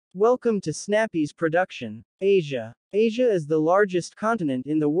Welcome to Snappy's production. Asia. Asia is the largest continent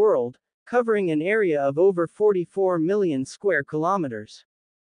in the world, covering an area of over 44 million square kilometers.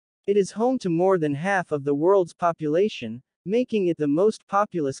 It is home to more than half of the world's population, making it the most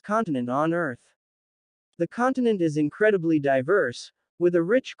populous continent on Earth. The continent is incredibly diverse, with a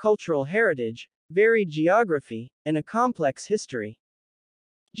rich cultural heritage, varied geography, and a complex history.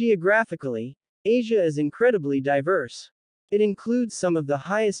 Geographically, Asia is incredibly diverse. It includes some of the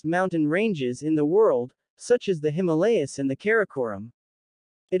highest mountain ranges in the world, such as the Himalayas and the Karakoram.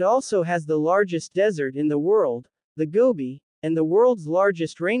 It also has the largest desert in the world, the Gobi, and the world's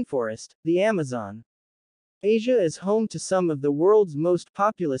largest rainforest, the Amazon. Asia is home to some of the world's most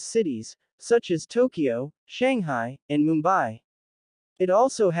populous cities, such as Tokyo, Shanghai, and Mumbai. It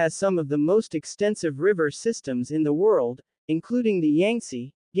also has some of the most extensive river systems in the world, including the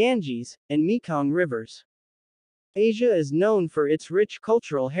Yangtze, Ganges, and Mekong rivers. Asia is known for its rich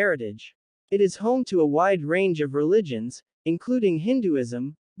cultural heritage. It is home to a wide range of religions, including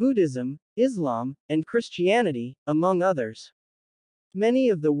Hinduism, Buddhism, Islam, and Christianity, among others. Many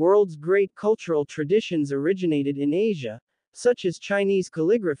of the world's great cultural traditions originated in Asia, such as Chinese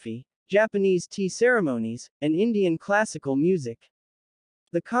calligraphy, Japanese tea ceremonies, and Indian classical music.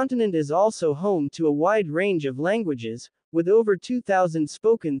 The continent is also home to a wide range of languages, with over 2,000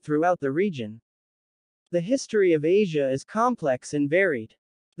 spoken throughout the region. The history of Asia is complex and varied.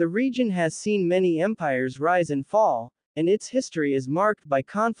 The region has seen many empires rise and fall, and its history is marked by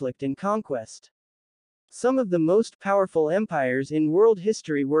conflict and conquest. Some of the most powerful empires in world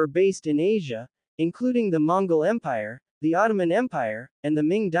history were based in Asia, including the Mongol Empire, the Ottoman Empire, and the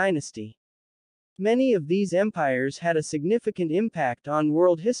Ming Dynasty. Many of these empires had a significant impact on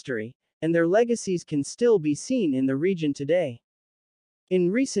world history, and their legacies can still be seen in the region today.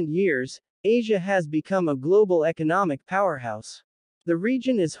 In recent years, Asia has become a global economic powerhouse. The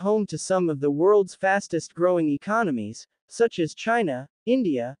region is home to some of the world's fastest growing economies, such as China,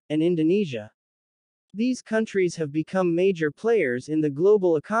 India, and Indonesia. These countries have become major players in the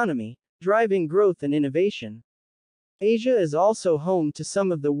global economy, driving growth and innovation. Asia is also home to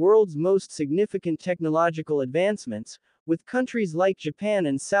some of the world's most significant technological advancements, with countries like Japan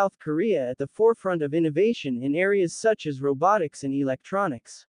and South Korea at the forefront of innovation in areas such as robotics and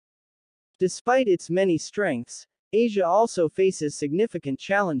electronics. Despite its many strengths, Asia also faces significant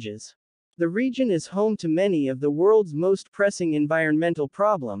challenges. The region is home to many of the world's most pressing environmental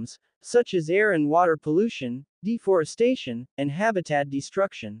problems, such as air and water pollution, deforestation, and habitat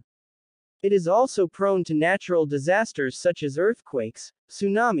destruction. It is also prone to natural disasters such as earthquakes,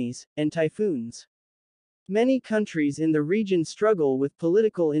 tsunamis, and typhoons. Many countries in the region struggle with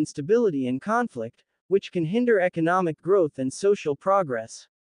political instability and conflict, which can hinder economic growth and social progress.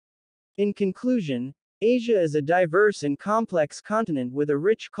 In conclusion, Asia is a diverse and complex continent with a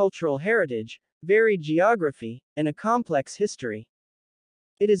rich cultural heritage, varied geography, and a complex history.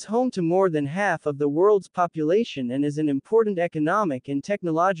 It is home to more than half of the world's population and is an important economic and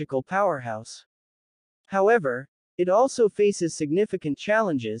technological powerhouse. However, it also faces significant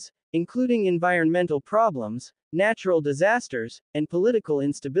challenges, including environmental problems, natural disasters, and political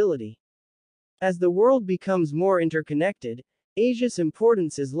instability. As the world becomes more interconnected, Asia's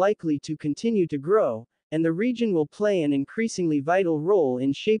importance is likely to continue to grow, and the region will play an increasingly vital role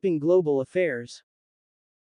in shaping global affairs.